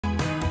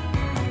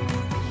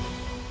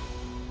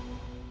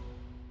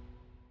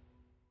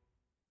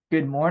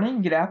Good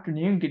morning, good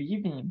afternoon, good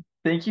evening.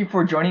 Thank you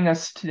for joining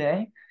us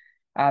today.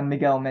 I'm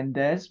Miguel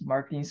Mendez,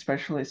 marketing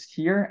specialist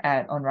here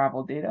at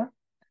Unravel Data.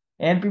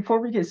 And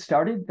before we get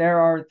started, there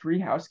are three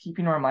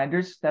housekeeping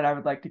reminders that I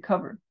would like to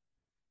cover.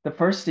 The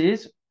first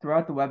is,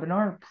 throughout the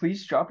webinar,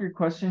 please drop your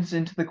questions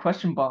into the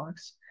question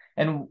box,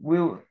 and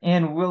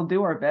we'll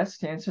do our best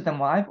to answer them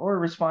live or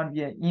respond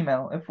via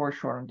email if we're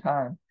short on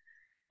time.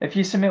 If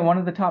you submit one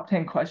of the top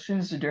 10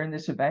 questions during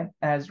this event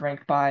as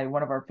ranked by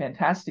one of our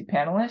fantastic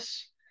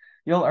panelists,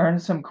 you'll earn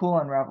some cool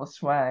Unravel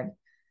swag.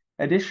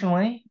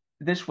 Additionally,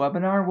 this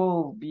webinar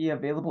will be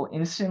available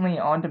instantly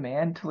on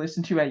demand to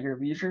listen to at your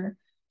leisure,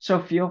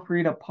 so feel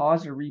free to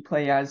pause or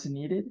replay as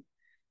needed.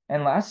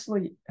 And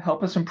lastly,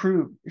 help us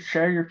improve.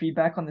 Share your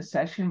feedback on the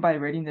session by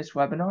rating this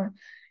webinar,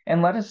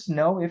 and let us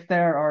know if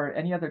there are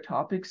any other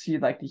topics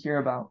you'd like to hear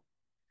about.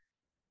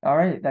 All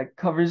right, that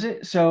covers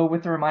it. So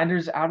with the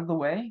reminders out of the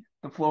way,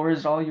 the floor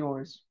is all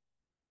yours.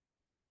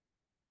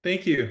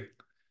 Thank you.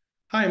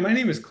 Hi, my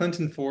name is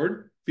Clinton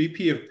Ford,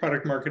 VP of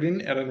Product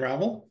Marketing at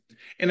Unravel,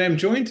 and I'm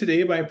joined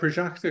today by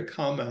Prajakta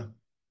Kalmegh,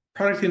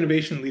 Product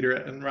Innovation Leader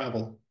at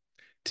Unravel.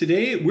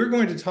 Today, we're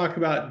going to talk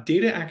about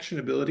data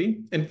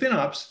actionability and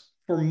FinOps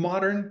for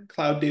modern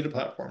cloud data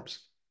platforms.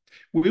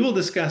 We will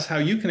discuss how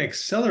you can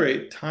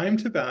accelerate time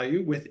to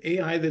value with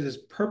AI that is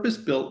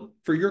purpose-built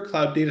for your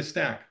cloud data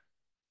stack.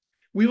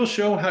 We will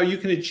show how you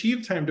can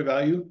achieve time to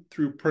value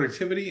through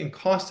productivity and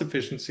cost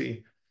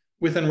efficiency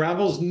with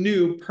Unravel's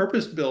new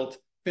purpose-built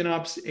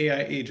FinOps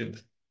AI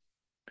Agent.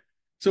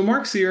 So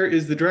Mark Sear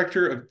is the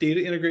Director of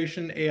Data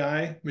Integration,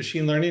 AI,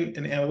 Machine Learning,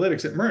 and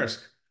Analytics at Maersk,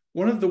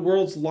 one of the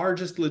world's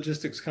largest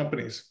logistics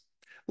companies.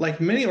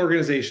 Like many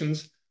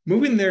organizations,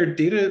 moving their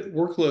data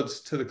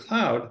workloads to the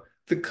cloud,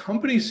 the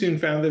company soon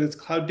found that its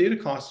cloud data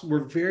costs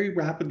were very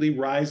rapidly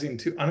rising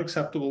to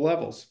unacceptable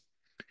levels.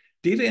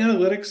 Data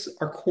analytics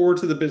are core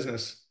to the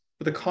business,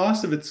 but the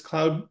cost of its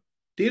cloud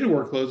data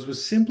workloads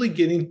was simply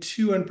getting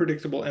too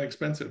unpredictable and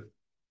expensive.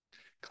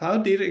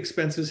 Cloud data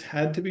expenses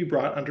had to be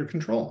brought under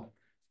control.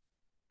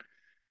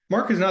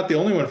 Mark is not the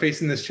only one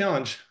facing this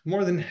challenge.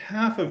 More than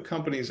half of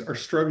companies are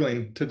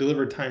struggling to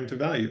deliver time to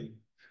value.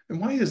 And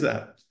why is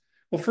that?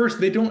 Well, first,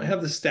 they don't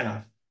have the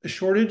staff. A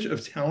shortage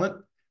of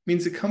talent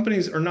means that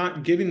companies are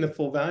not getting the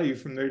full value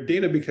from their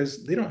data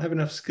because they don't have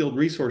enough skilled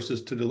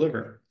resources to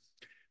deliver.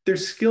 Their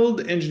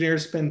skilled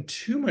engineers spend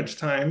too much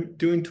time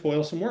doing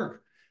toilsome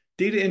work.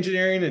 Data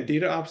engineering and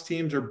data ops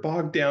teams are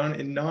bogged down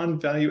in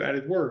non-value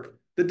added work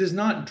that does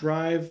not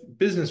drive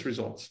business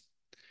results.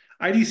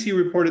 IDC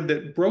reported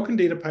that broken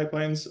data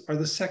pipelines are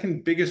the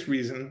second biggest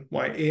reason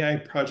why AI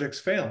projects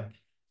fail.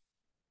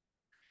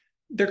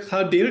 Their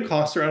cloud data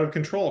costs are out of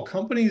control.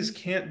 Companies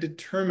can't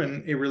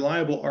determine a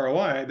reliable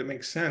ROI that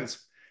makes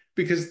sense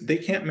because they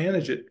can't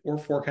manage it or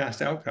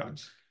forecast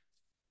outcomes.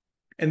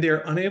 And they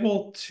are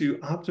unable to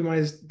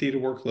optimize data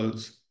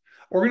workloads.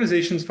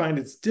 Organizations find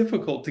it's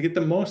difficult to get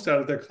the most out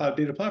of their cloud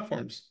data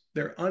platforms.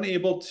 They're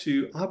unable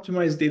to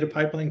optimize data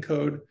pipeline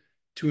code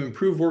to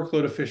improve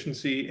workload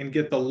efficiency and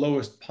get the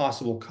lowest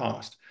possible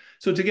cost.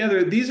 So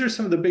together, these are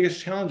some of the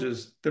biggest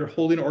challenges that are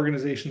holding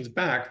organizations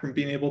back from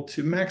being able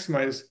to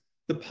maximize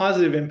the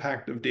positive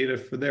impact of data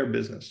for their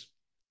business,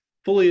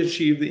 fully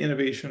achieve the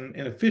innovation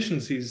and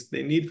efficiencies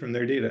they need from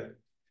their data.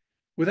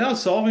 Without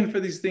solving for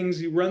these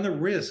things, you run the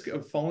risk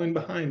of falling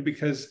behind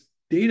because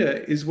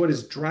data is what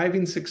is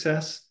driving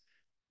success.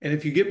 And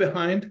if you get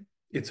behind,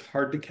 it's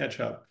hard to catch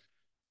up.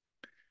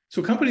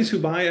 So companies who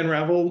buy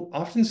Unravel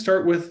often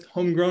start with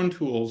homegrown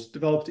tools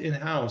developed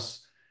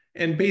in-house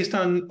and based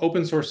on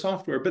open source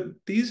software, but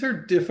these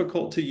are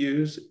difficult to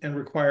use and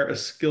require a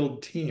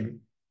skilled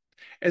team.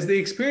 As they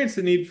experience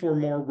the need for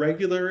more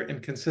regular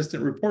and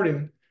consistent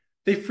reporting,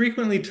 they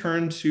frequently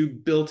turn to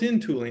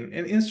built-in tooling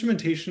and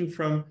instrumentation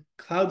from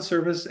cloud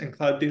service and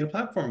cloud data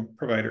platform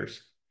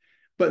providers.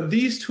 But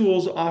these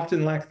tools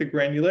often lack the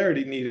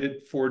granularity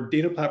needed for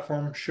data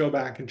platform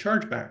showback and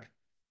chargeback.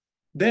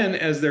 Then,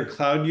 as their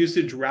cloud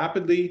usage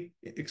rapidly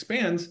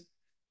expands,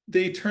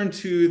 they turn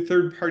to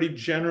third-party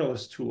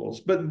generalist tools,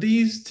 but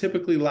these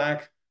typically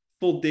lack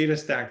full data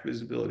stack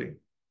visibility.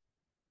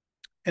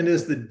 And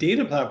as the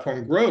data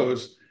platform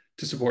grows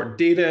to support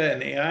data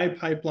and AI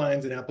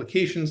pipelines and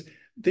applications,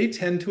 they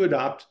tend to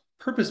adopt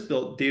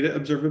purpose-built data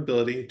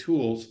observability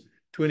tools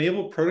to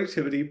enable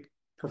productivity,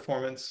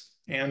 performance,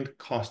 and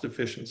cost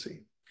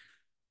efficiency.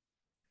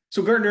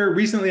 So Gartner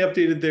recently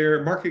updated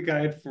their market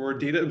guide for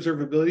data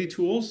observability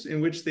tools, in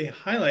which they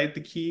highlight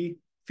the key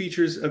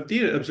features of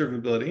data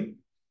observability.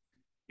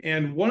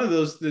 And one of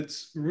those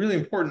that's really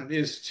important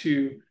is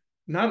to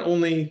not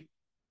only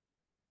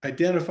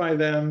identify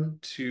them,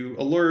 to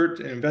alert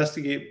and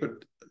investigate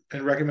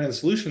and recommend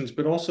solutions,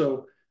 but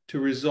also to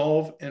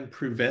resolve and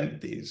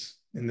prevent these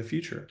in the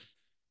future.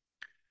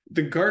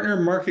 The Gartner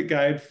Market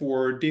Guide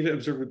for Data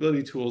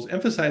Observability Tools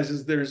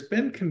emphasizes there's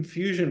been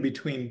confusion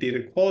between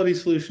data quality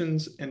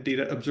solutions and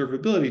data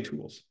observability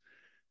tools.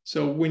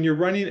 So when you're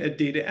running a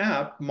data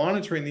app,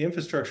 monitoring the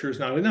infrastructure is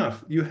not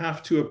enough. You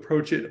have to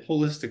approach it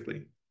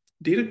holistically.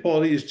 Data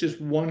quality is just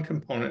one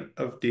component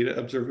of data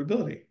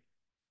observability.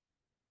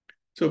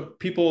 So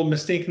people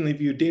mistakenly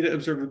view data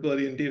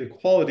observability and data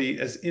quality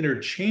as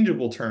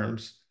interchangeable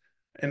terms.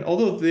 And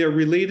although they are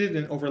related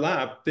and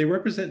overlap, they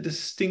represent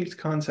distinct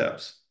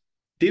concepts.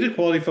 Data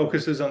quality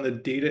focuses on the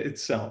data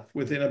itself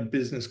within a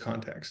business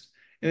context,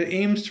 and it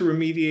aims to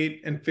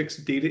remediate and fix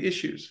data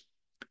issues.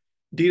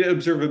 Data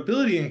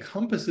observability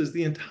encompasses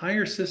the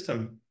entire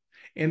system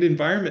and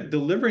environment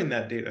delivering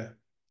that data.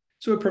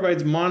 So it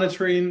provides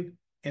monitoring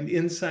and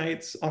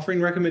insights,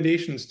 offering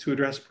recommendations to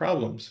address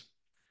problems.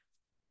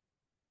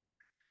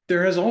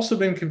 There has also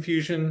been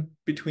confusion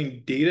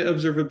between data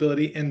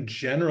observability and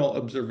general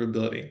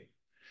observability,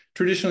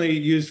 traditionally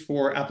used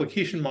for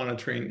application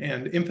monitoring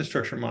and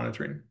infrastructure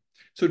monitoring.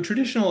 So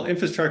traditional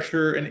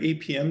infrastructure and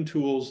APM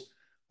tools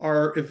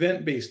are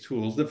event-based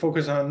tools that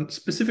focus on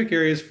specific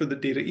areas for the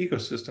data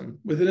ecosystem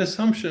with an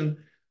assumption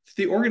that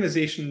the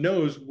organization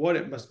knows what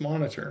it must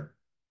monitor.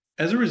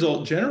 As a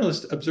result,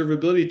 generalist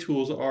observability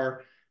tools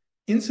are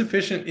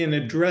insufficient in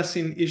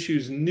addressing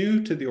issues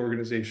new to the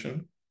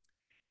organization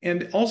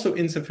and also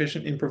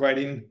insufficient in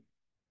providing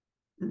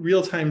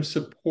real-time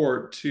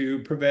support to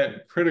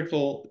prevent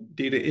critical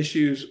data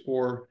issues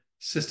or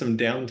system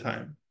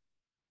downtime.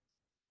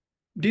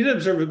 Data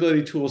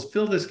observability tools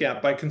fill this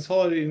gap by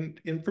consolidating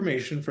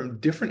information from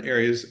different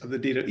areas of the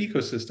data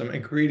ecosystem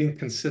and creating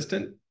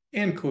consistent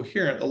and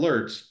coherent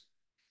alerts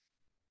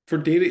for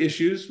data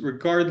issues,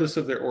 regardless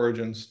of their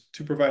origins,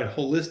 to provide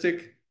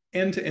holistic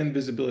end-to-end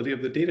visibility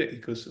of the data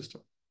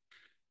ecosystem.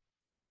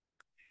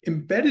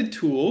 Embedded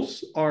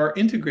tools are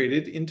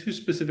integrated into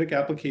specific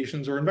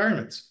applications or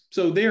environments,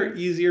 so they are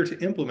easier to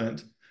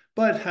implement,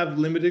 but have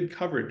limited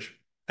coverage.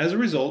 As a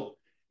result,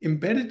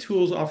 embedded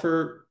tools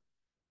offer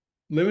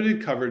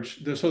limited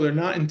coverage, so they're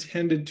not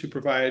intended to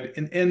provide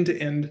an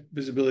end-to-end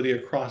visibility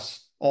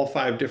across all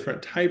 5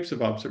 different types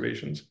of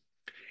observations.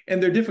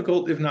 And they're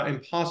difficult, if not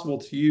impossible,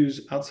 to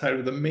use outside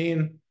of the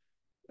main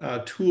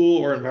tool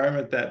or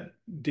environment that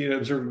data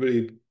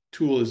observability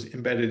tool is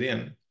embedded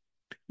in.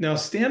 Now,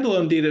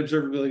 standalone data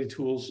observability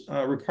tools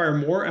require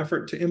more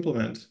effort to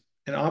implement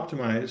and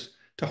optimize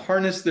to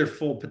harness their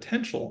full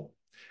potential.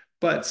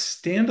 But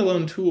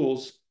standalone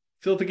tools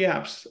fill the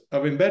gaps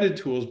of embedded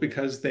tools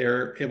because they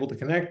are able to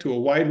connect to a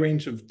wide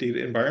range of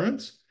data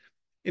environments,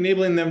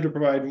 enabling them to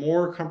provide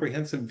more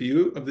comprehensive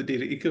view of the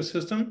data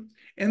ecosystem,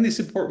 and they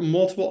support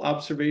multiple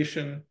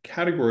observation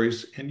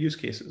categories and use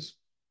cases.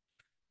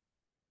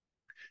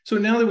 So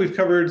now that we've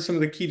covered some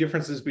of the key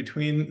differences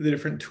between the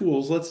different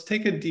tools, let's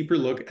take a deeper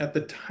look at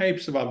the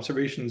types of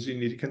observations you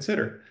need to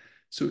consider.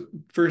 So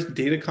first,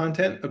 data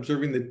content,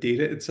 observing the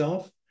data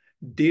itself.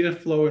 Data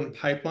flow and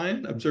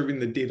pipeline, observing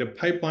the data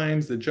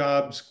pipelines, the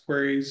jobs,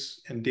 queries,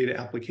 and data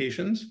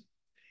applications.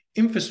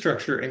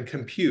 Infrastructure and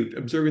compute,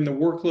 observing the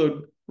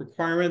workload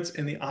requirements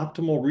and the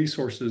optimal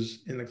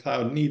resources in the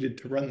cloud needed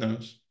to run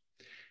those.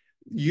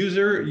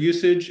 User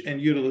usage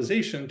and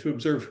utilization, to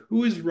observe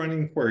who is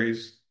running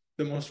queries,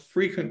 the most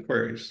frequent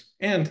queries,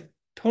 and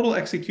total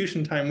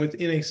execution time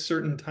within a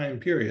certain time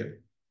period.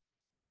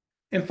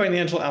 And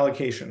financial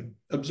allocation,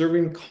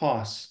 observing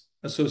costs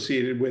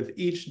associated with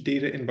each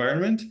data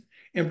environment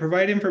and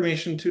provide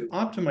information to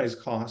optimize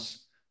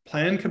costs,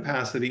 plan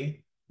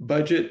capacity,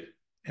 budget,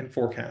 and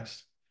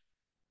forecast.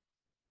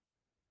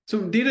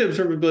 So data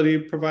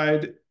observability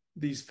provide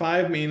these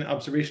 5 main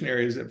observation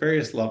areas at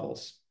various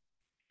levels.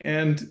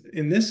 And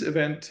in this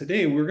event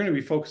today, we're going to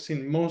be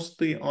focusing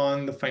mostly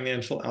on the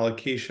financial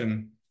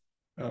allocation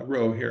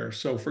row here.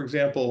 So for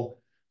example,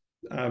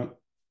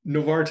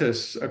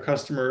 Novartis, a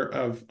customer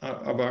of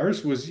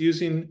ours, was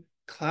using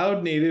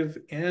cloud native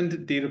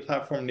and data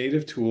platform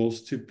native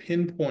tools to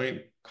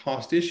pinpoint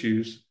cost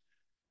issues,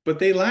 but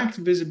they lacked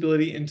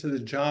visibility into the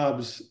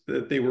jobs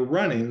that they were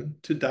running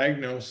to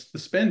diagnose the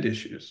spend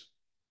issues.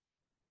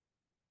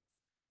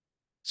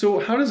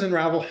 So how does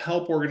Unravel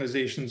help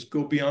organizations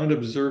go beyond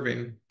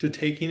observing to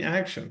taking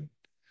action?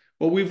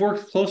 Well, we've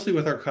worked closely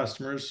with our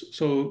customers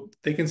so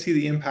they can see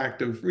the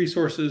impact of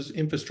resources,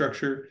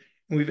 infrastructure,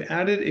 and we've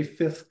added a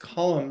 5th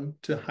column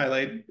to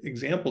highlight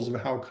examples of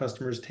how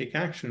customers take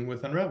action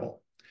with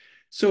Unravel.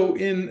 So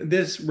in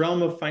this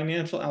realm of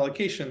financial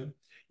allocation,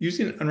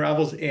 using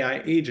Unravel's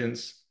AI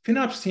agents,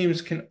 FinOps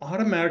teams can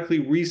automatically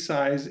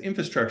resize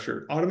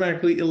infrastructure,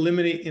 automatically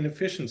eliminate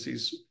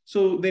inefficiencies.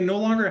 So they no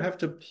longer have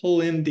to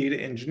pull in data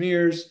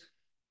engineers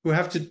who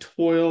have to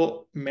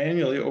toil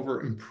manually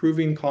over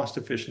improving cost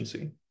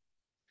efficiency.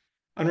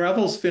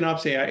 Unravel's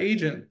FinOps AI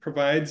agent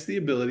provides the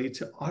ability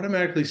to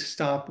automatically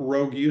stop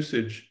rogue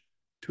usage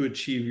to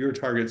achieve your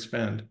target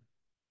spend.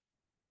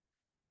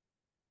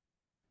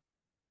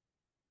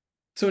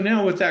 So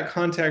now with that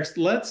context,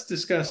 let's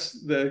discuss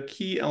the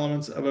key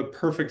elements of a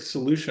perfect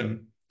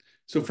solution.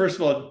 So first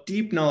of all,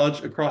 deep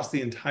knowledge across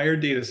the entire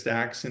data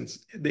stack,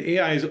 since the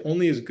AI is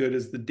only as good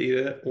as the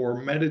data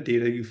or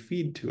metadata you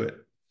feed to it.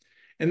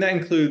 And that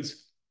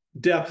includes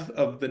depth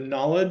of the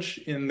knowledge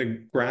in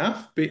the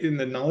graph, in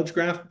the knowledge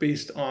graph,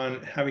 based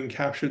on having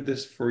captured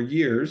this for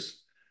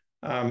years,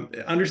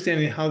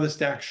 understanding how the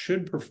stack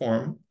should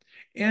perform,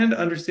 and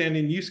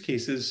understanding use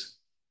cases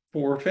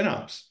for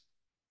FinOps,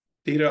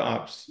 data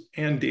ops,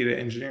 and data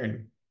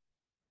engineering.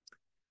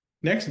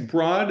 Next,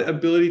 broad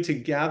ability to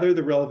gather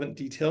the relevant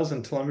details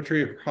and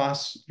telemetry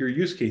across your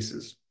use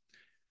cases,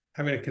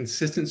 having a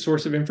consistent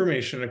source of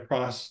information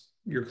across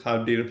your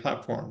cloud data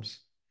platforms,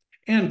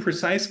 and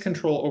precise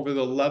control over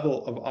the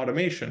level of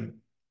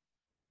automation.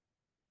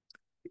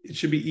 It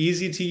should be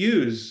easy to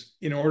use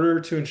in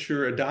order to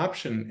ensure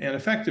adoption and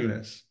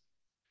effectiveness,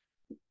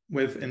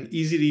 with an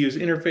easy-to-use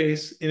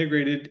interface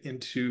integrated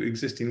into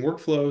existing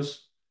workflows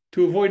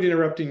to avoid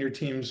interrupting your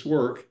team's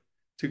work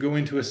to go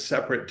into a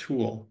separate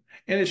tool.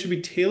 And it should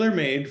be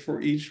tailor-made for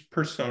each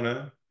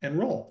persona and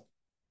role.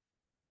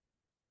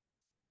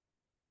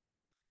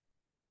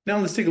 Now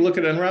let's take a look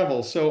at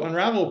Unravel. So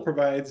Unravel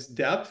provides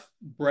depth,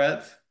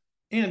 breadth,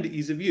 and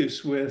ease of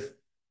use with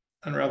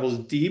Unravel's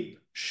deep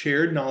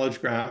shared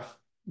knowledge graph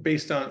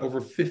based on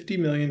over 50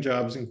 million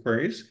jobs and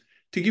queries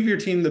to give your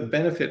team the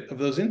benefit of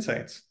those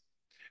insights.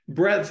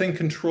 Breadth and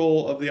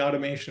control of the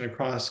automation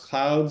across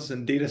clouds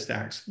and data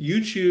stacks.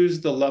 You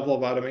choose the level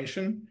of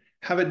automation,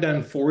 have it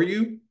done for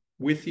you,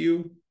 with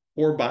you,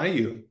 or by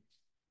you.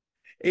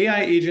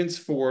 AI agents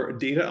for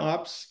data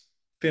ops,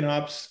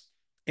 FinOps,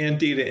 and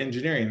data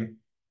engineering,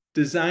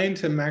 designed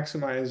to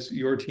maximize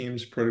your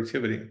team's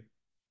productivity.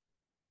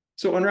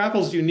 So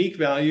Unravel's unique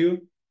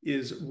value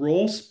is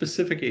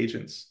role-specific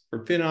agents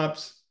for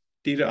FinOps,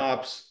 data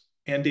ops,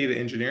 and data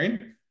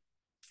engineering,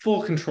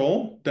 full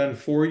control done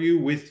for you,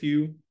 with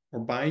you, or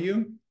by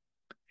you,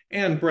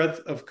 and breadth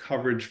of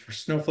coverage for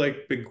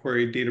Snowflake,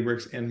 BigQuery,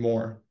 Databricks, and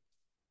more.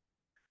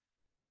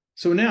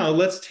 So now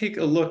let's take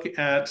a look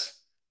at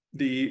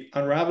the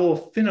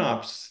Unravel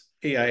FinOps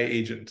AI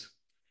agent.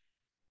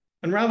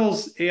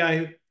 Unravel's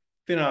AI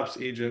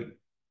FinOps agent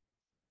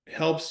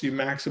helps you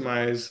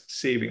maximize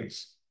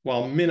savings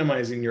while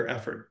minimizing your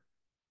effort.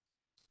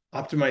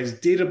 Optimize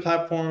data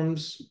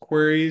platforms,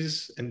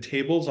 queries, and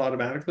tables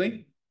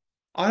automatically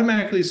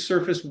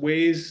surface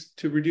ways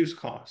to reduce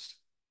cost.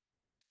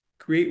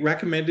 Create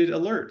recommended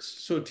alerts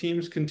so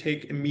teams can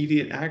take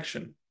immediate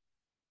action.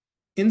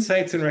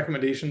 Insights and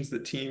recommendations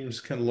that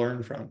teams can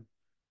learn from.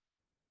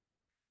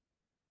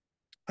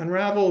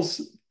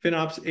 Unravel's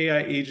FinOps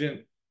AI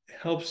agent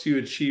helps you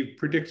achieve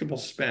predictable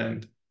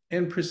spend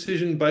and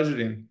precision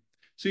budgeting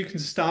so you can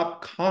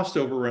stop cost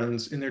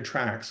overruns in their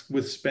tracks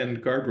with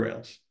spend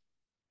guardrails.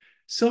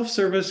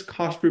 Self-service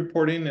cost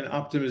reporting and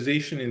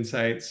optimization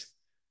insights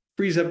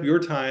frees up your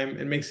time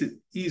and makes it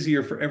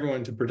easier for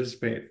everyone to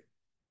participate.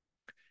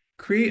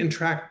 Create and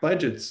track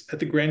budgets at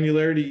the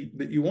granularity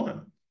that you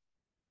want.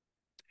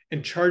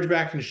 And charge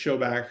back and show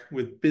back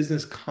with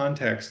business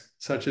context,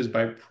 such as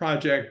by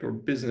project or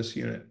business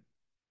unit.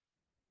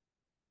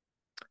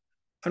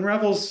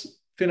 Unravel's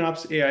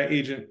FinOps AI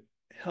agent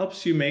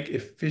helps you make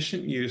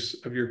efficient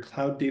use of your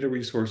cloud data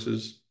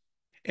resources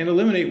and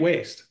eliminate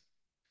waste.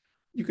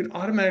 You can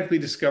automatically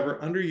discover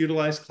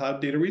underutilized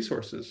cloud data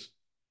resources,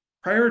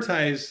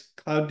 prioritize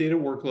cloud data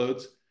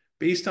workloads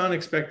based on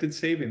expected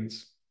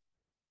savings,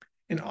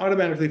 and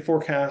automatically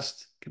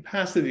forecast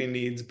capacity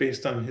needs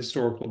based on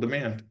historical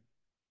demand.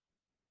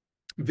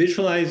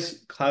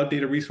 Visualize cloud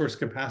data resource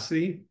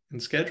capacity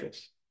and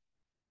schedules.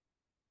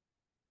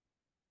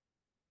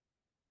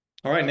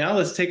 All right, now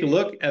let's take a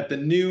look at the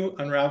new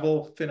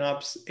Unravel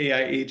FinOps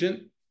AI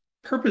agent,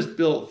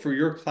 purpose-built for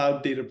your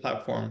cloud data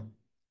platform.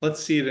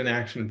 Let's see it in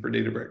action for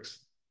Databricks.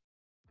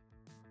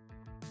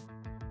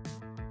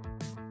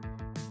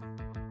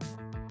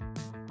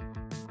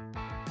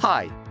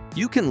 Hi,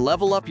 you can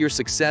level up your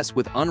success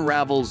with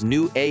Unravel's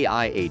new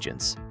AI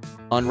agents.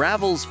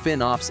 Unravel's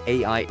FinOps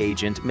AI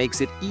agent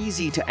makes it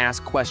easy to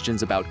ask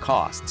questions about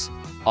costs,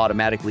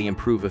 automatically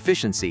improve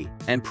efficiency,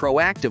 and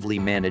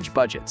proactively manage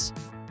budgets.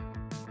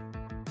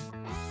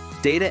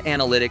 Data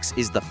analytics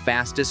is the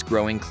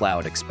fastest-growing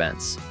cloud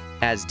expense.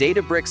 As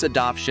Databricks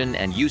adoption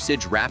and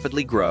usage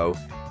rapidly grow,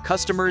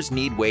 customers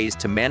need ways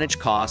to manage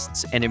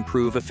costs and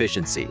improve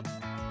efficiency.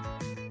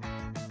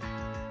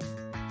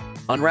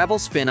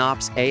 Unravel's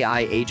FinOps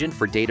AI agent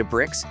for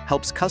Databricks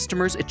helps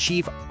customers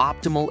achieve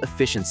optimal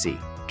efficiency.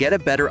 Get a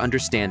better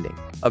understanding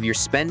of your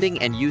spending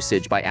and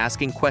usage by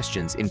asking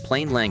questions in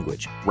plain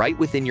language right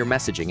within your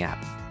messaging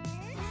app.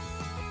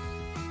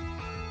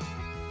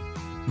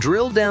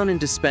 Drill down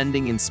into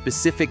spending in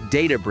specific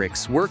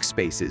Databricks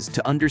workspaces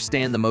to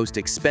understand the most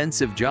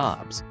expensive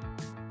jobs.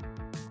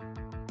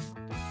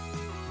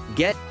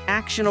 Get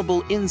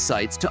actionable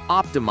insights to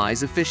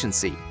optimize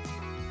efficiency.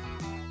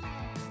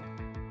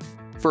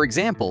 For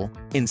example,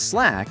 in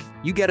Slack,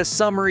 you get a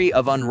summary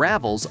of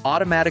Unravel's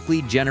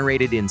automatically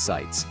generated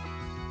insights.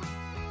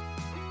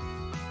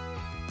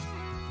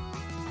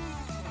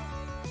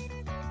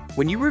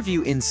 When you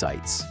review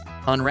insights,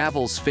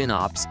 Unravel's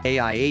FinOps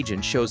AI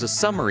agent shows a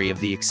summary of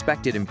the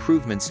expected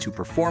improvements to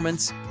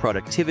performance,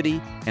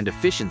 productivity, and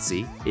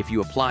efficiency if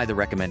you apply the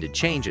recommended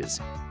changes.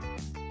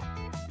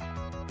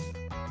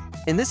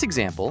 In this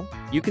example,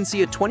 you can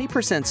see a 20%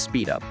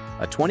 speedup,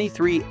 a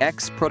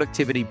 23x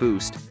productivity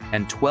boost,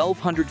 and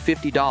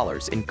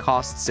 $1,250 in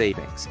cost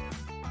savings.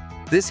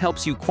 This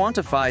helps you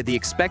quantify the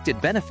expected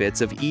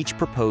benefits of each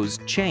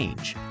proposed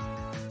change.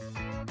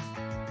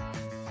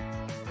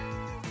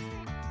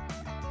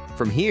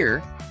 From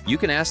here, You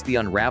can ask the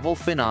Unravel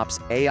FinOps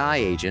AI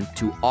agent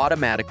to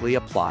automatically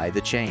apply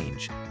the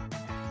change.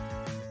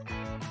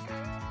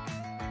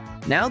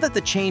 Now that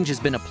the change has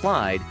been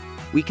applied,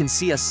 we can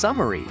see a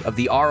summary of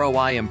the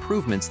ROI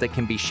improvements that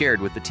can be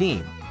shared with the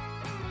team.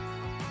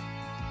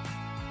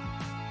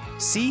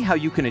 See how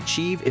you can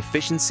achieve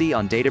efficiency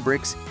on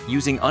Databricks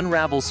using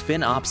Unravel's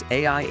FinOps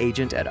AI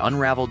agent at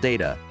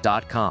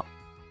unraveldata.com.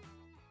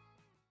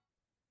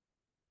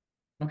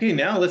 Okay,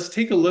 now let's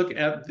take a look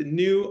at the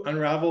new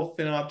Unravel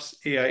FinOps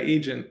AI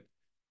agent,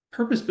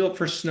 purpose-built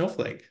for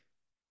Snowflake.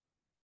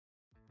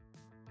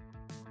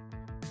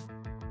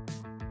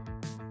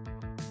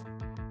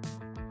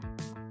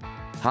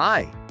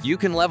 Hi, you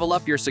can level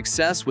up your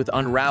success with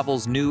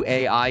Unravel's new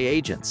AI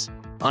agents.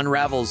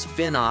 Unravel's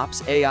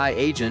FinOps AI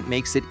agent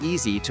makes it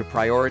easy to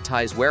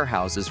prioritize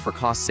warehouses for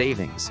cost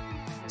savings,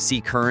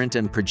 see current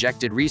and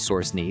projected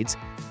resource needs,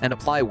 and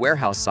apply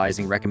warehouse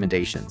sizing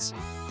recommendations.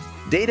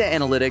 Data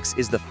analytics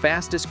is the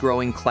fastest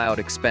growing cloud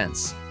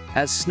expense.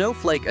 As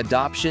Snowflake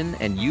adoption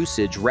and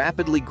usage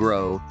rapidly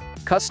grow,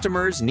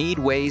 customers need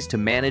ways to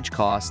manage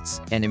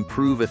costs and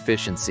improve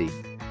efficiency.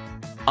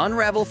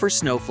 Unravel for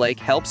Snowflake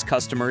helps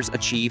customers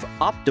achieve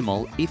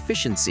optimal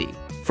efficiency.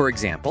 For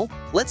example,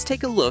 let's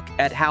take a look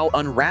at how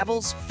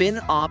Unravel's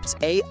FinOps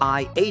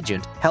AI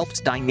agent helps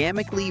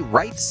dynamically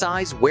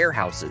right-size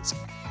warehouses.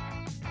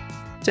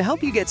 To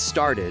help you get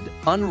started,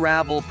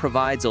 Unravel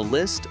provides a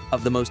list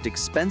of the most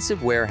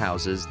expensive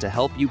warehouses to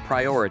help you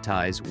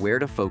prioritize where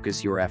to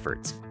focus your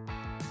efforts.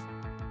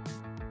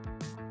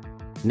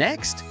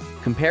 Next,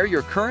 compare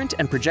your current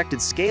and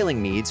projected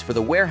scaling needs for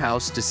the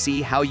warehouse to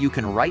see how you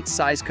can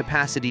right-size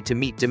capacity to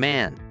meet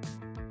demand.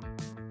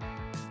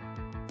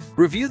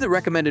 Review the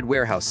recommended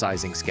warehouse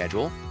sizing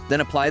schedule,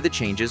 then apply the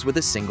changes with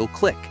a single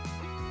click.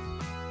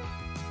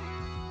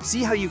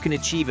 See how you can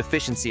achieve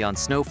efficiency on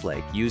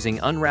Snowflake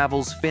using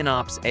Unravel's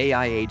FinOps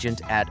AI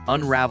agent at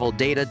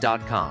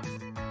unraveldata.com.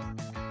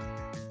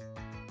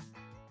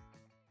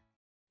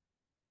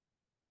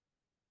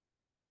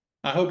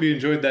 I hope you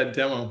enjoyed that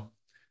demo.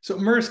 So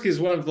Maersk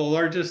is one of the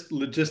largest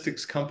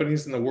logistics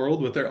companies in the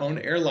world with their own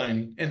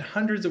airline and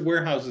hundreds of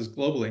warehouses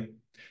globally.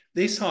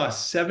 They saw a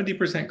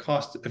 70%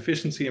 cost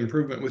efficiency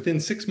improvement within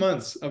 6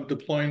 months of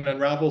deploying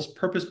Unravel's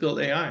purpose-built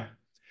AI.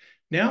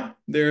 Now,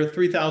 their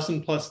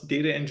 3,000 plus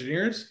data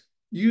engineers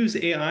use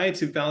AI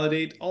to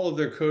validate all of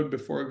their code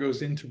before it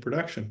goes into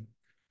production.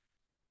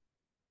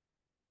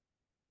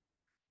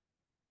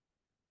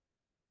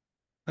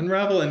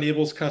 Unravel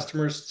enables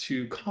customers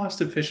to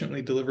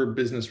cost-efficiently deliver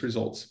business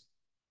results.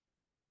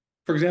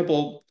 For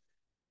example,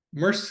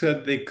 Maersk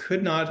said they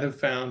could not have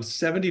found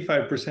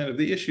 75% of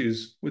the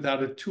issues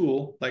without a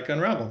tool like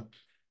Unravel.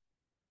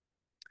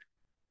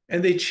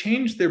 And they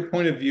changed their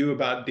point of view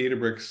about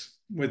Databricks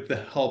with the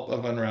help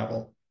of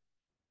Unravel.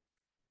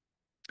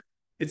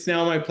 It's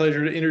now my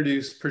pleasure to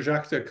introduce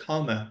Prajakta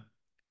Kalmegh,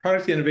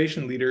 Product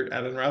Innovation Leader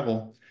at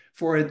Unravel,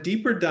 for a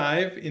deeper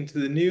dive into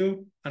the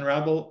new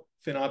Unravel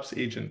FinOps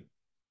agent.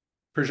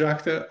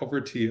 Prajakta,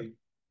 over to you.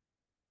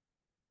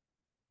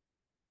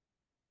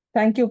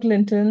 Thank you,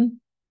 Clinton.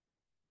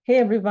 Hey,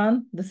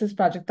 everyone. This is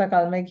Prajakta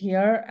Kalmegh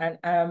here, and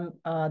I'm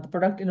the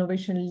Product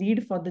Innovation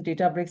Lead for the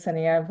Databricks and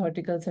AI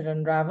verticals at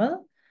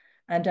Unravel.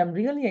 And I'm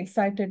really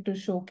excited to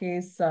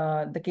showcase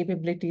the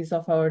capabilities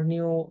of our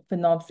new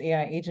FinOps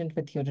AI agent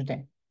with you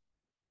today.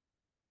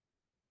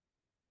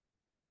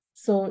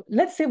 So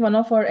let's say one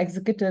of our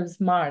executives,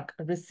 Mark,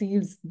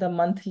 receives the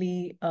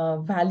monthly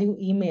value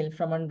email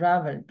from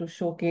Unravel to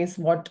showcase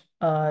what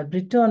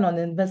return on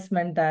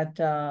investment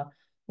that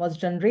was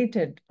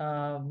generated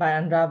by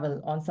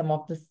Unravel on some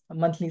of the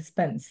monthly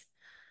spends.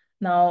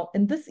 Now,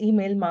 in this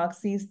email, Mark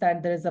sees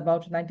that there is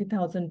about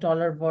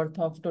 $90,000 worth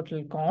of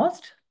total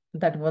cost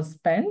that was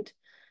spent.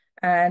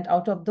 And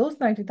out of those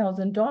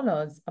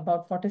 $90,000,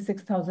 about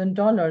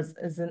 $46,000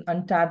 is in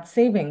untapped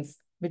savings,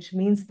 which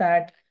means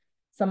that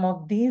some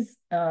of these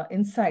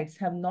insights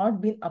have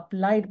not been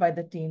applied by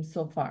the team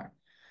so far.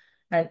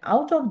 And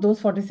out of those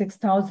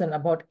 46,000,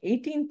 about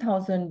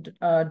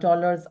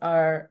 $18,000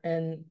 are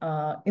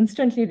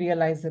instantly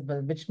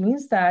realizable, which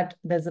means that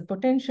there's a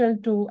potential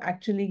to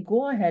actually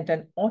go ahead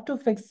and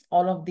auto-fix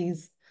all of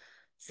these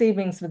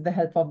savings with the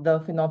help of the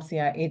FinOps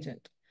AI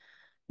agent.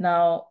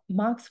 Now,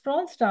 Mark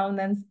scrolls down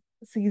and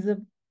sees a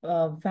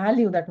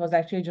value that was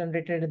actually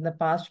generated in the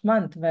past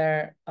month,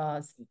 where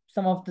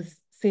some of the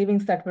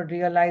savings that were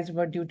realized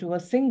were due to a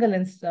single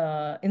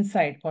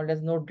insight called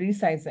as node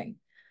resizing.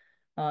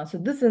 So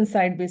this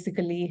insight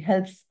basically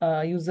helps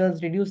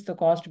users reduce the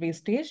cost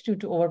wastage due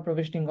to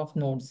over-provisioning of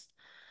nodes.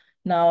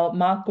 Now,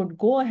 Mark could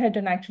go ahead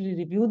and actually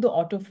review the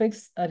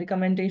auto-fix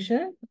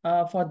recommendation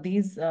for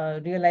these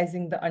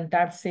realizing the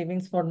untapped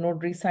savings for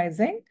node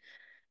resizing,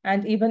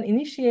 and even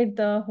initiate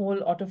the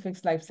whole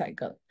auto-fix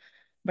lifecycle.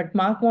 But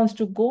Mark wants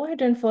to go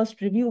ahead and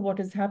first review what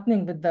is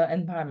happening with the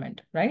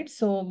environment, right?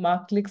 So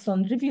Mark clicks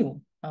on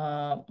review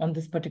on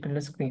this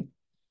particular screen.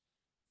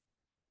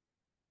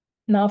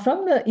 Now,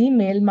 from the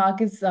email,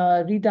 Mark is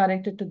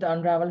redirected to the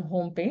Unravel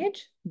homepage,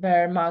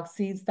 where Mark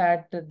sees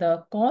that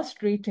the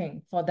cost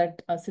rating for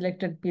that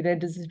selected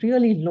period is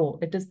really low.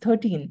 It is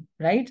 13,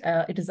 right?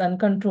 It is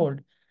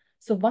uncontrolled.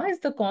 So why is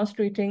the cost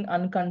rating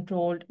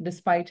uncontrolled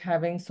despite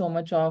having so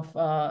much of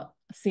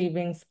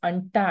savings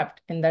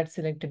untapped in that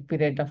selected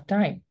period of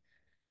time?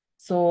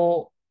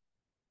 So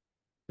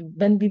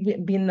when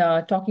we've been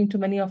talking to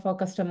many of our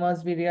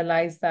customers, we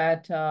realize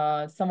that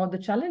some of the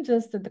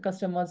challenges that the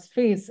customers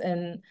face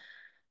in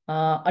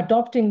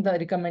adopting the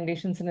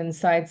recommendations and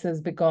insights is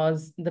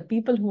because the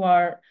people who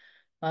are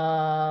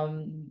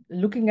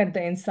looking at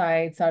the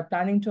insights, are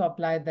planning to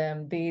apply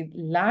them, they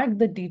lack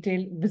the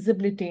detailed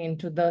visibility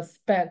into the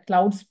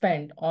cloud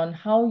spend on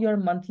how your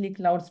monthly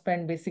cloud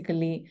spend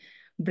basically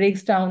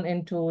breaks down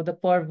into the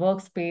per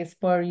workspace,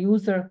 per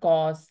user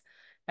cost,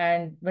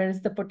 and where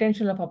is the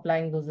potential of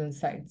applying those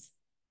insights.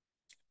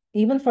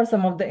 Even for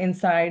some of the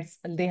insights,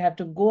 they have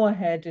to go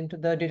ahead into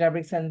the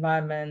Databricks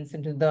environments,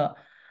 into the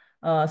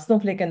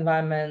Snowflake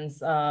environments,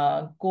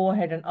 go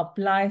ahead and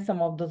apply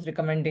some of those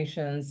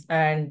recommendations,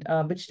 and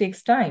which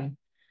takes time.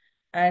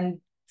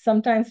 And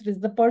sometimes it is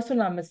the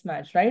persona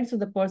mismatch, right? So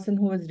the person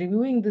who is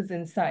reviewing these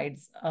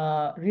insights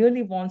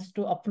really wants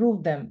to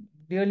approve them,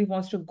 really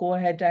wants to go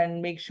ahead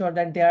and make sure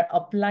that they are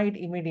applied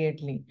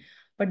immediately,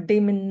 but they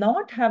may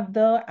not have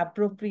the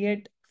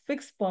appropriate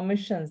fixed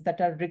permissions that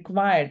are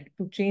required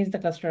to change the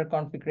cluster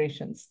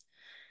configurations.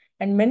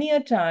 And many a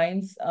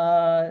times,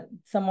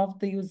 some of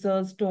the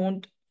users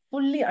don't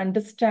fully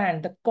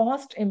understand the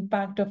cost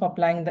impact of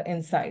applying the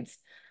insights.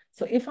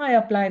 So if I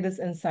apply this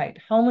insight,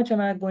 how much am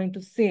I going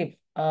to save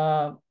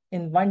in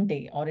 1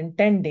 day or in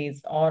 10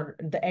 days or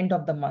the end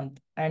of the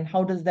month? And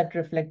how does that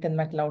reflect in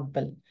my cloud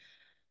bill?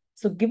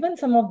 So given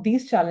some of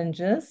these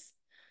challenges,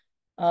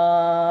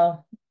 the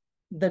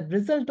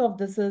result of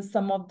this is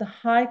some of the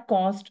high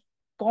cost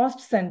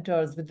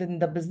centers within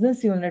the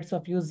business units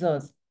of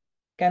users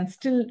can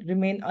still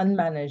remain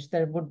unmanaged.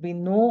 There would be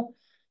no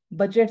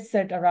budget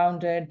set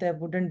around it. There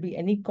wouldn't be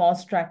any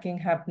cost tracking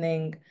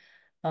happening.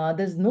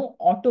 There's no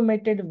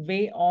automated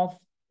way of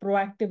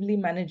proactively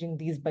managing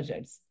these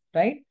budgets,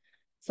 right?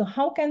 So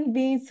how can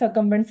we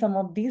circumvent some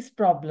of these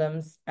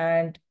problems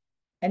and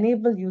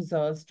enable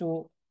users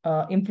to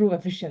improve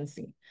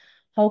efficiency?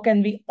 How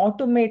can we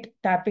automate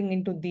tapping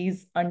into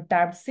these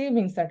untapped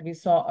savings that we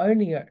saw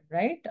earlier,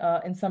 right?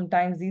 And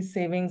sometimes these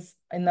savings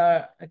in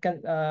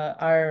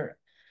are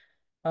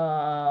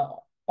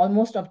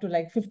almost up to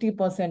like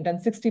 50% and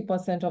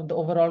 60% of the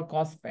overall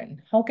cost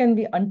spend. How can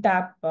we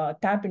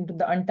tap into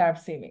the untapped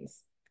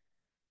savings?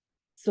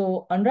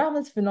 So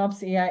Unravel's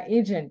FinOps AI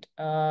agent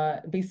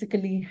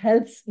basically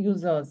helps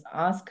users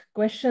ask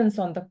questions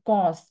on the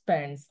cost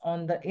spends,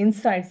 on the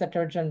insights that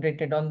are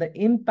generated, on the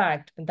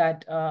impact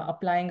that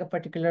applying a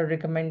particular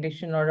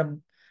recommendation or a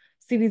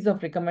series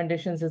of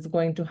recommendations is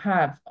going to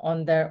have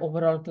on their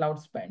overall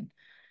cloud spend.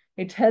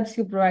 It helps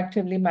you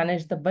proactively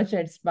manage the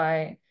budgets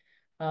by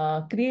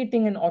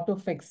creating an auto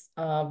fix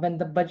when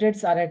the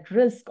budgets are at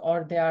risk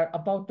or they are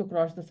about to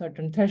cross the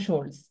certain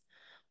thresholds.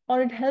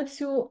 Or it helps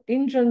you,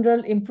 in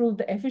general, improve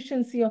the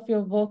efficiency of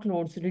your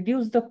workloads,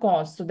 reduce the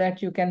cost so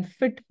that you can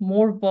fit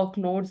more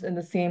workloads in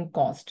the same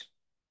cost.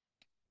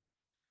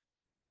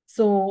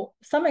 So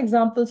some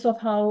examples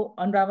of how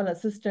Unravel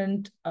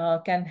Assistant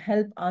can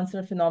help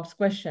answer FinOps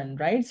question,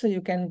 right? So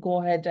you can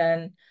go ahead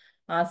and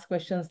ask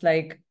questions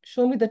like,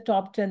 show me the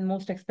top 10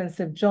 most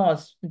expensive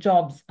jobs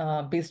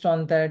based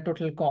on their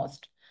total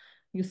cost.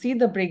 You see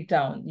the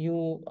breakdown,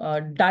 you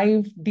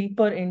dive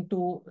deeper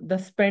into the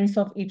spends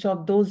of each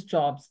of those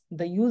jobs,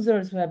 the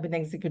users who have been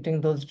executing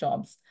those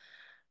jobs.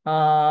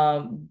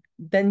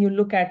 Then you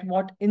look at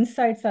what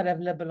insights are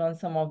available on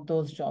some of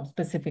those jobs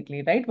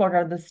specifically, right? What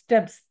are the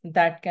steps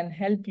that can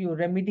help you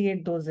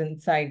remediate those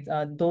insights,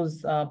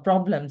 those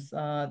problems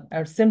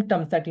or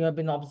symptoms that you have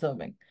been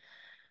observing?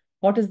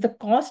 What is the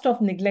cost of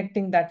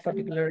neglecting that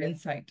particular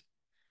insight?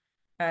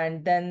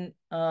 And then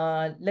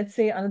let's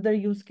say another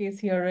use case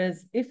here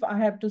is if I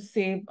have to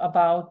save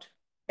about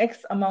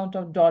X amount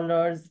of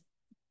dollars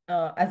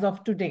as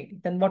of today,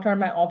 then what are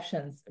my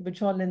options?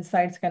 Which all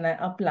insights can I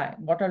apply?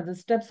 What are the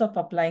steps of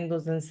applying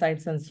those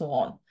insights and so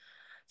on?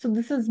 So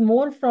this is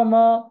more from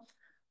a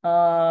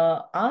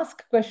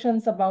ask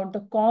questions about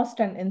the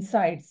cost and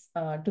insights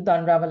to the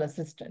Unravel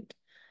Assistant.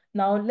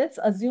 Now let's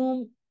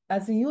assume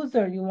as a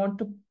user, you want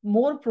to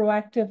more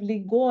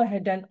proactively go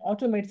ahead and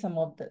automate some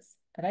of this,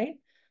 right?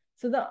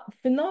 So the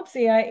FinOps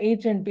AI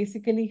agent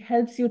basically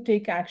helps you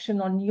take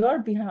action on your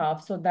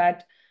behalf so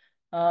that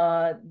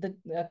the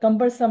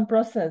cumbersome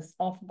process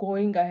of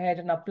going ahead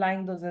and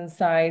applying those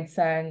insights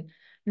and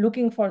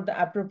looking for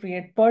the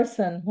appropriate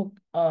person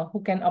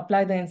who can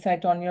apply the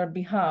insight on your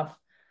behalf,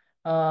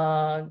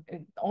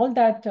 all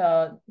that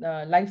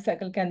life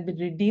cycle can be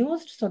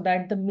reduced so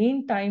that the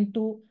mean time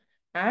to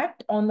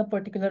act on the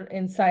particular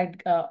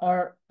insight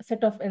or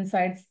set of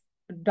insights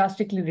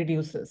drastically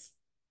reduces.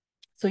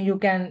 So you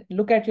can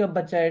look at your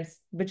budgets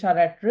which are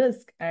at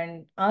risk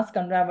and ask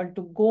Unravel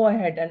to go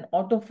ahead and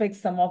auto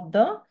fix some of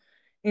the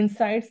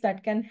insights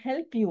that can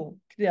help you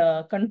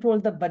control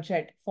the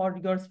budget for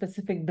your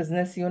specific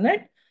business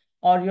unit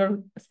or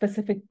your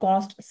specific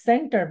cost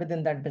center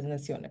within that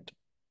business unit.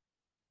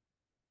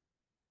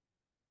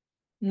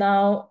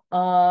 Now,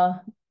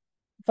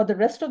 for the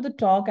rest of the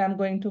talk, I'm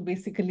going to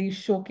basically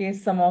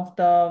showcase some of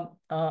the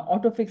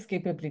autofix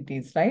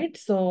capabilities, right?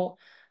 So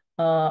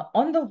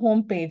on the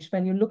home page,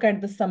 when you look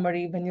at the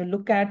summary, when you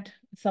look at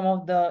some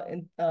of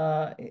the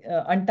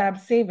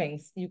untapped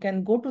savings, you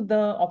can go to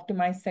the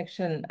optimized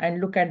section and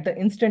look at the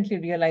instantly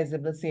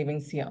realizable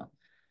savings here.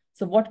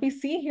 So what we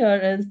see here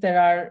is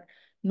there are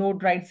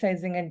node right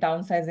sizing and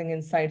downsizing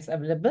insights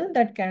available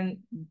that can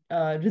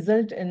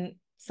result in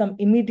some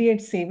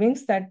immediate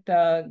savings that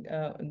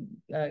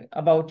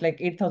about like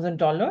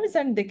 $8,000,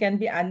 and they can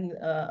be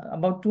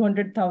about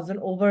 200,000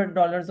 over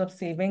dollars of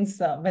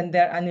savings when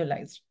they're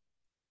annualized.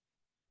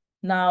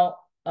 Now,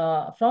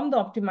 from the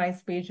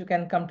optimized page, you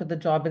can come to the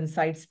job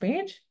insights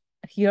page.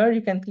 Here,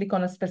 you can click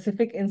on a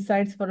specific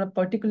insights for a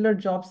particular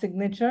job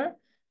signature,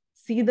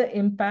 see the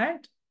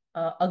impact,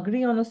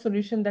 agree on a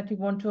solution that you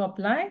want to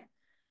apply,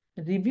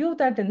 review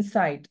that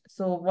insight.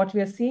 So what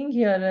we are seeing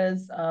here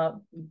is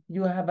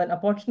you have an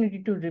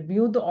opportunity to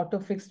review the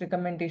auto-fix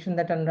recommendation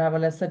that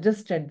Unravel has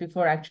suggested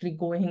before actually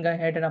going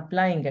ahead and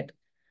applying it.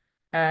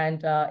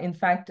 And in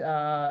fact,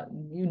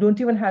 you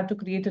don't even have to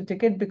create a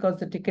ticket because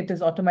the ticket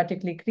is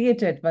automatically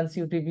created once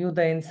you review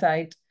the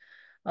insight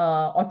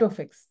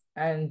auto-fix.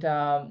 And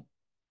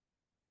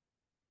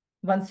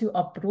once you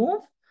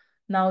approve,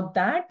 now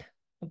that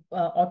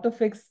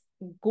auto-fix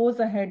goes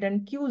ahead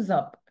and queues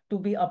up to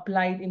be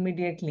applied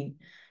immediately.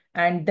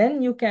 And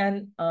then you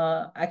can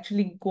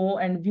actually go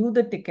and view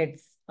the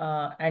tickets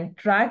and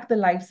track the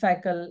life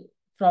cycle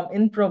from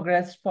in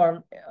progress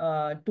to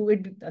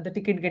the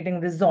ticket getting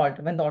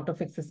resolved when the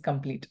auto-fix is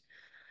complete.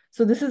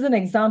 So this is an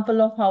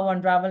example of how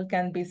Unravel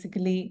can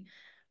basically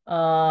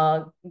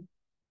remove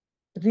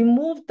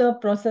the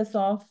process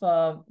of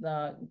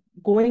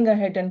going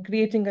ahead and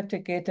creating a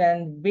ticket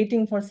and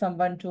waiting for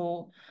someone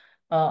to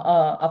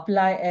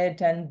apply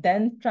it and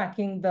then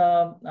tracking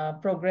the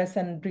progress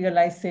and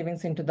realize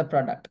savings into the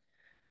product.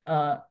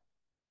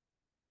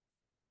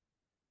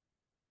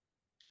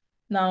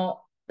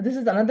 Now, this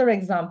is another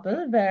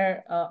example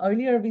where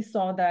earlier we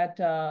saw that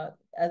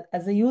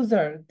as a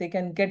user, they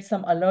can get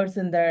some alerts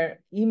in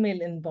their email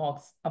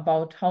inbox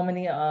about how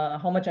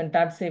much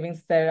untapped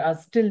savings there are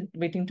still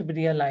waiting to be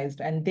realized,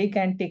 and they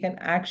can take an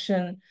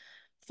action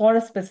for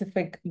a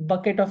specific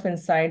bucket of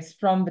insights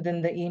from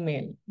within the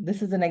email.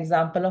 This is an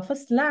example of a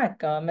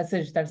Slack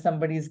message that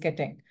somebody is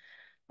getting.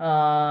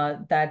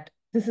 That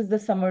this is the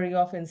summary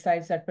of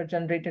insights that were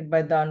generated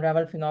by the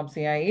Unravel FinOps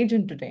AI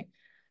agent today.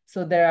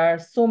 So there are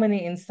so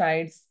many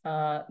insights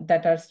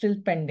that are still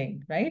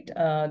pending, right?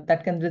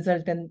 That can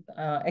result in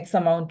X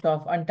amount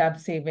of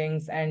untapped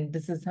savings. And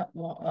this is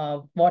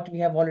what we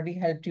have already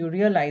helped you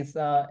realize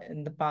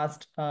in the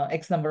past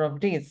X number of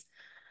days.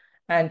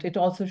 And it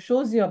also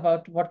shows you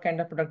about what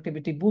kind of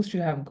productivity boost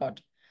you have got,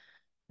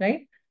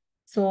 right?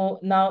 So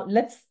now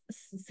let's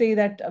say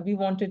that we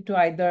wanted to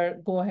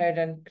either go ahead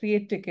and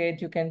create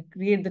ticket. You can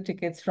create the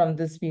tickets from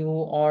this view,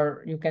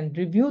 or you can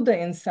review the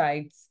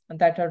insights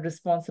that are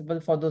responsible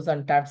for those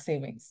untapped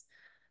savings.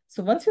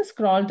 So once you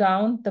scroll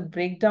down, the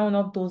breakdown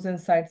of those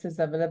insights is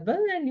available,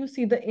 and you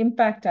see the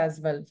impact as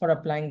well for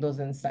applying those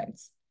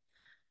insights.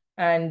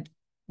 And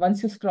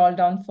once you scroll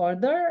down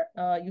further,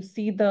 you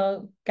see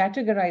the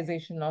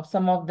categorization of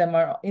some of them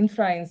are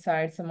infra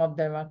insights, some of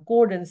them are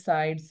code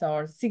insights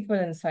or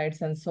SQL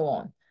insights, and so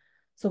on.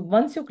 So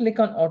once you click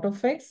on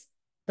AutoFix,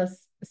 the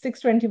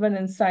 621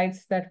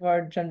 insights that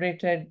were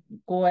generated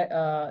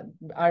are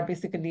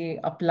basically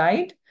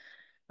applied.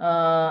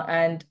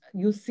 And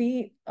you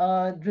see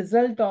a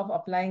result of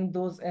applying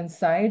those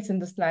insights in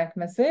the Slack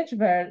message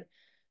where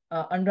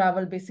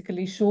Unravel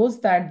basically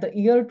shows that the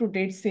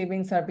year-to-date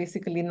savings are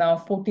basically now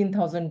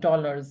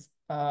 $14,000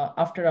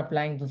 after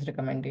applying those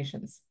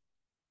recommendations.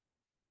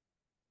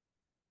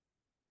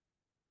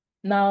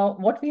 Now,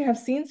 what we have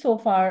seen so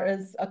far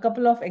is a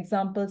couple of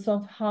examples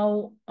of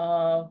how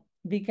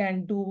we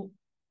can do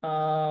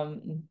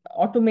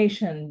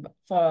automation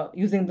for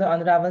using the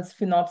Unravel's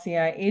FinOps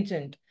AI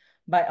agent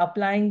by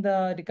applying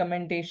the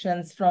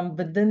recommendations from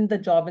within the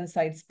job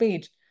insights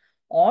page,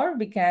 or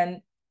we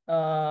can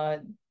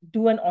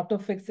do an auto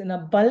fix in a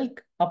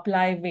bulk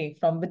apply way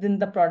from within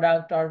the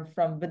product or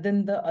from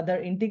within the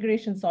other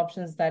integrations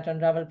options that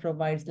Unravel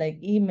provides, like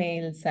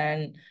emails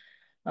and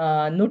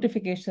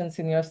notifications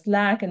in your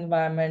Slack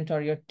environment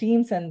or your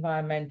Teams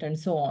environment and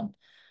so on.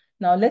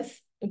 Now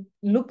let's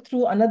look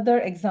through another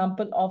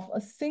example of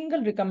a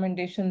single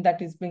recommendation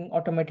that is being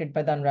automated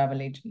by the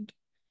Unravel agent.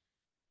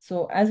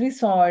 So as we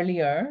saw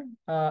earlier,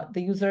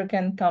 the user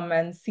can come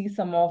and see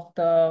some of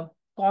the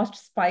cost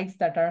spikes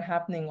that are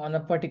happening on a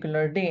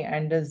particular day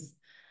and is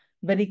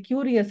very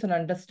curious in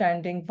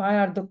understanding why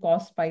are the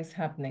cost spikes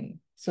happening.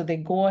 So they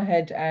go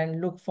ahead and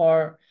look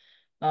for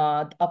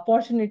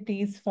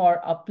opportunities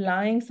for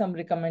applying some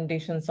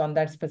recommendations on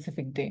that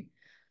specific day.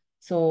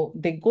 So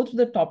they go to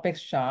the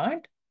topics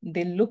chart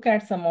they look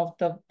at some of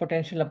the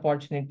potential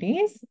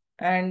opportunities,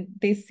 and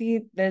they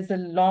see there's a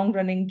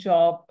long-running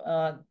job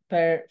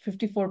where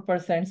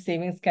 54%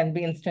 savings can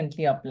be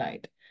instantly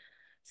applied.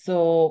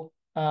 So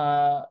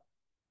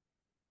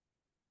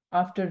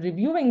after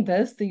reviewing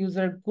this, the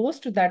user goes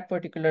to that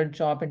particular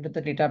job into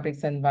the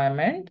Databricks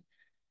environment,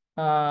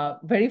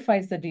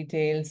 verifies the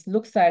details,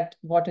 looks at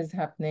what is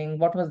happening,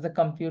 what was the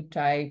compute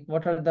type,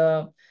 what are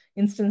the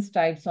instance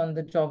types on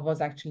the job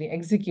was actually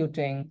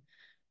executing,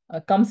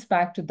 comes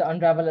back to the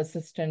Unravel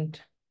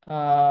Assistant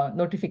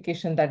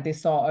notification that they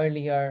saw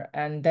earlier,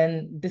 and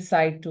then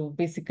decide to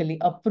basically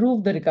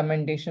approve the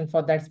recommendation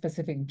for that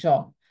specific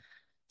job.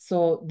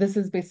 So this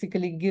is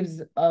basically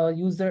gives a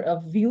user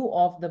a view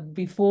of the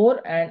before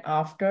and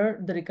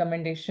after the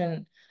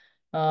recommendation,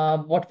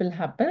 what will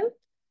happen.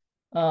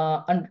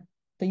 And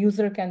the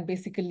user can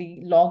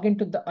basically log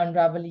into the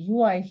Unravel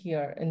UI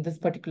here in this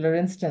particular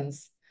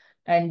instance,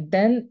 and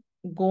then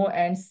go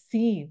and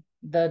see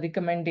the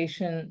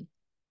recommendation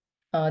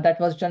that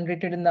was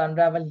generated in the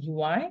Unravel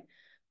UI,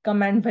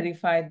 come and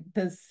verify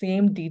the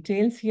same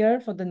details here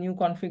for the new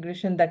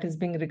configuration that is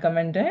being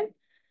recommended,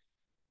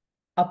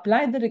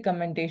 apply the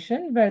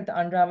recommendation where the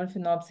Unravel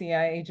FinOps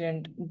AI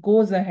agent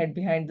goes ahead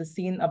behind the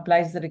scene,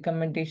 applies the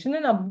recommendation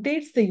and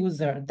updates the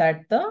user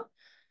that the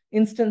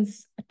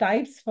instance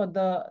types for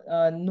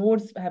the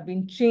nodes have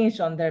been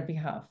changed on their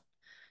behalf.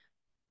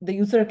 The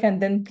user can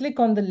then click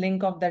on the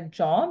link of that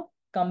job,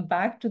 come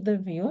back to the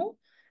view,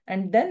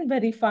 and then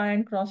verify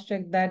and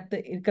cross-check that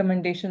the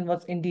recommendation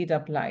was indeed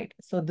applied.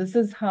 So this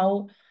is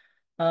how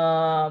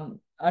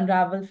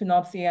Unravel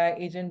FinOps AI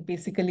agent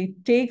basically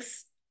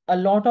takes a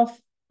lot of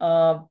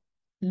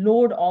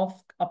load of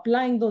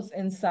applying those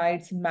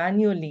insights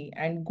manually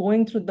and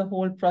going through the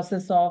whole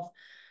process of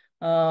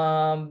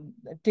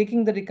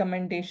taking the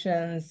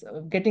recommendations,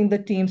 getting the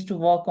teams to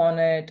work on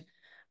it,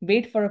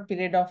 wait for a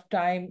period of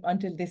time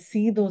until they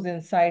see those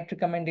insight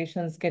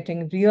recommendations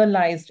getting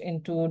realized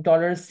into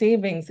dollar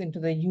savings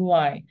into the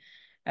UI.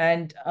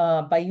 And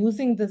by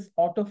using this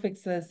auto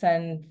fixes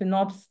and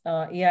FinOps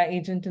AI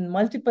agent in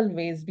multiple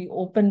ways, we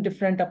open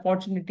different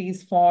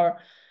opportunities for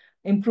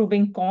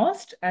improving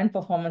cost and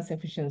performance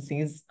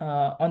efficiencies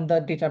on the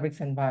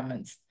Databricks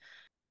environments.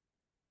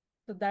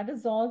 So that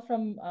is all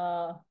from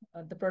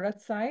the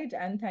product side.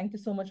 And thank you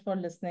so much for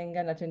listening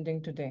and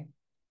attending today.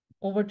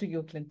 Over to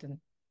you, Clinton.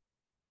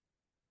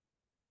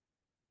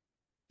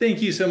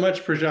 Thank you so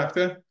much,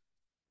 Prajakta.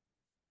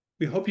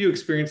 We hope you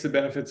experience the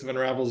benefits of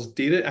Unravel's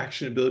data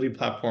actionability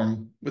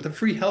platform with a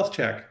free health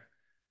check.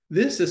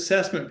 This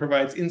assessment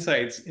provides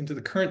insights into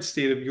the current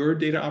state of your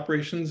data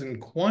operations and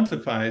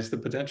quantifies the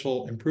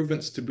potential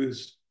improvements to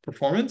boost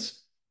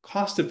performance,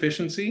 cost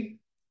efficiency,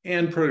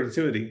 and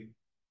productivity.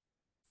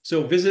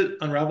 So visit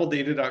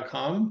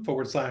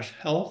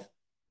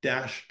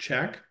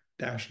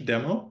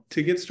unraveldata.com/health-check-demo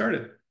to get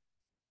started.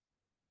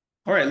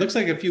 All right, looks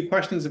like a few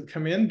questions have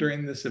come in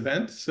during this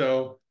event.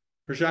 So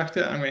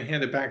Prajakta, I'm going to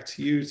hand it back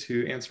to you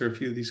to answer a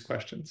few of these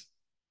questions.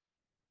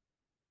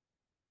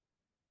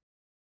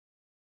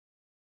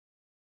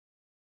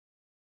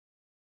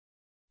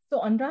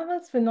 So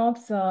Unravel's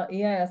FinOps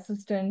AI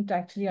assistant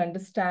actually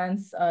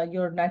understands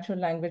your natural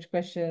language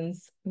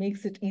questions,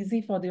 makes it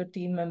easy for your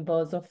team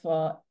members of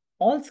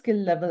all skill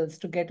levels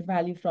to get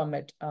value from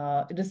it,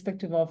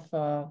 irrespective of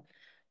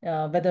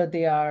whether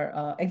they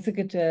are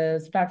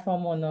executives,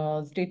 platform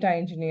owners, data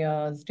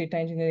engineers, data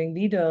engineering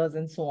leaders,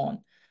 and so on.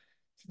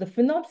 So the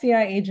FinOps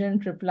AI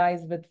agent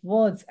replies with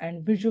words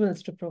and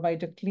visuals to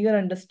provide a clear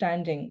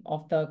understanding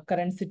of the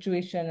current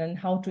situation and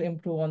how to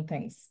improve on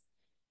things.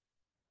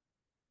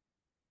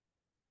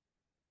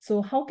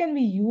 So how can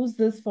we use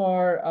this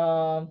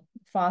for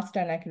fast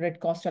and accurate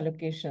cost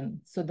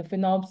allocation? So the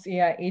FinOps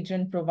AI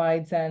agent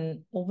provides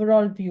an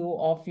overall view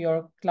of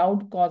your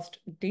cloud cost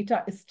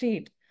data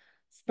estate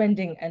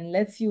spending and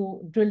lets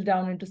you drill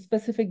down into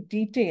specific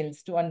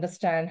details to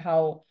understand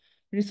how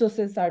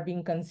resources are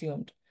being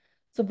consumed.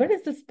 So where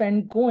is the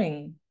spend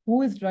going?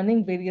 Who is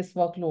running various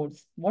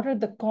workloads? What are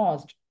the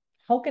costs?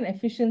 How can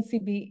efficiency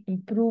be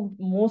improved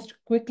most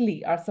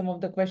quickly are some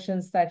of the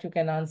questions that you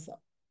can answer.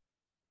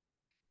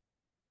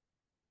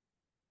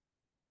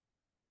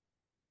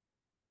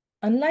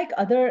 Unlike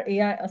other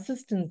AI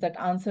assistants that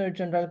answer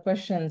general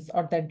questions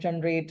or that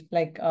generate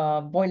like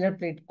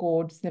boilerplate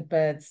code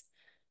snippets,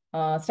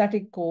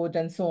 static code,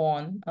 and so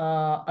on,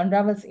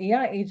 Unravel's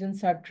AI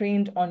agents are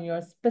trained on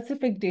your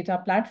specific data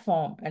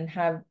platform and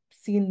have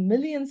seen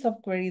millions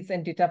of queries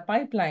and data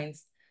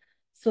pipelines.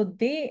 So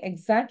they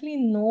exactly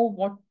know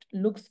what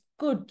looks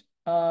good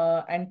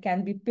and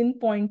can be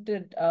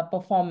pinpointed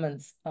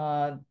performance.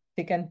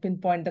 They can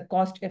pinpoint the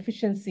cost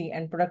efficiency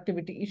and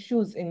productivity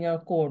issues in your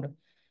code,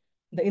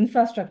 the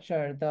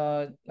infrastructure,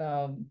 the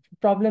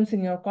problems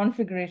in your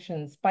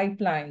configurations,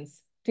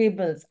 pipelines,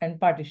 tables, and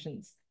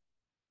partitions.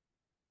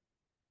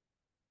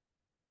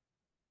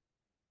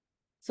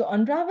 So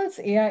Unravel's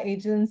AI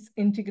agents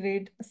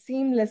integrate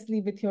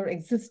seamlessly with your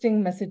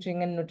existing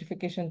messaging and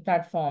notification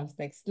platforms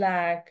like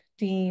Slack,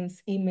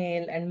 Teams,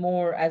 email, and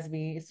more, as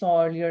we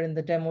saw earlier in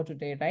the demo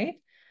today, right?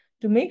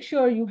 to make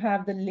sure you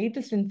have the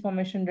latest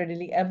information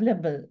readily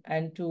available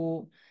and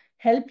to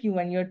help you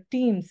and your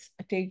teams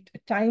take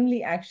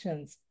timely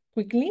actions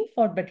quickly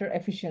for better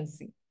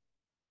efficiency.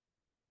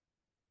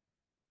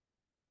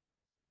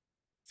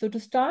 So to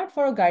start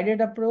for a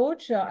guided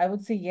approach, I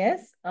would say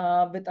yes,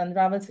 with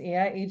Unravel's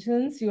AI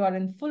agents, you are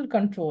in full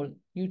control.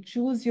 You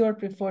choose your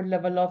preferred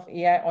level of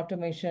AI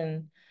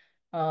automation,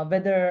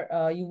 whether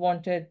you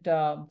want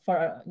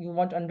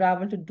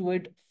Unravel to do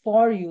it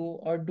for you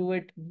or do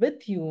it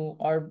with you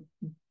or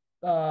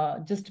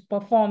just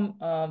perform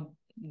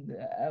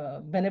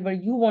whenever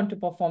you want to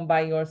perform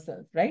by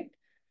yourself, right?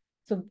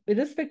 So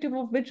irrespective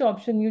of which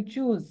option you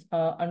choose,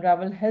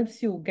 Unravel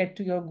helps you get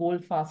to your goal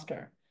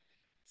faster.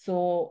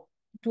 So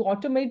to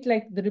automate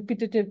like the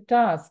repetitive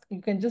task,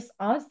 you can just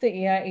ask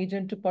the AI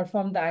agent to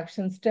perform the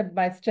action step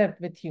by step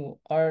with you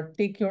or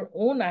take your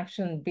own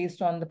action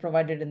based on the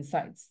provided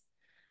insights.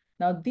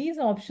 Now, these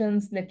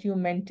options let you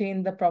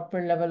maintain the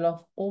proper level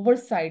of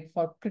oversight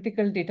for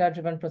critical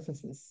data-driven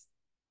processes.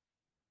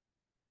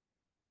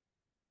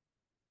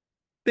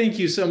 Thank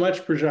you so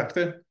much,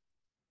 Prajakta.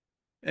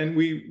 And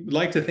we would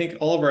like to thank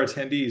all of our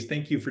attendees.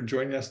 Thank you for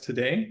joining us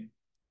today.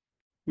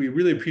 We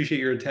really appreciate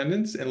your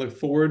attendance and look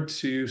forward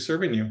to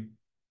serving you.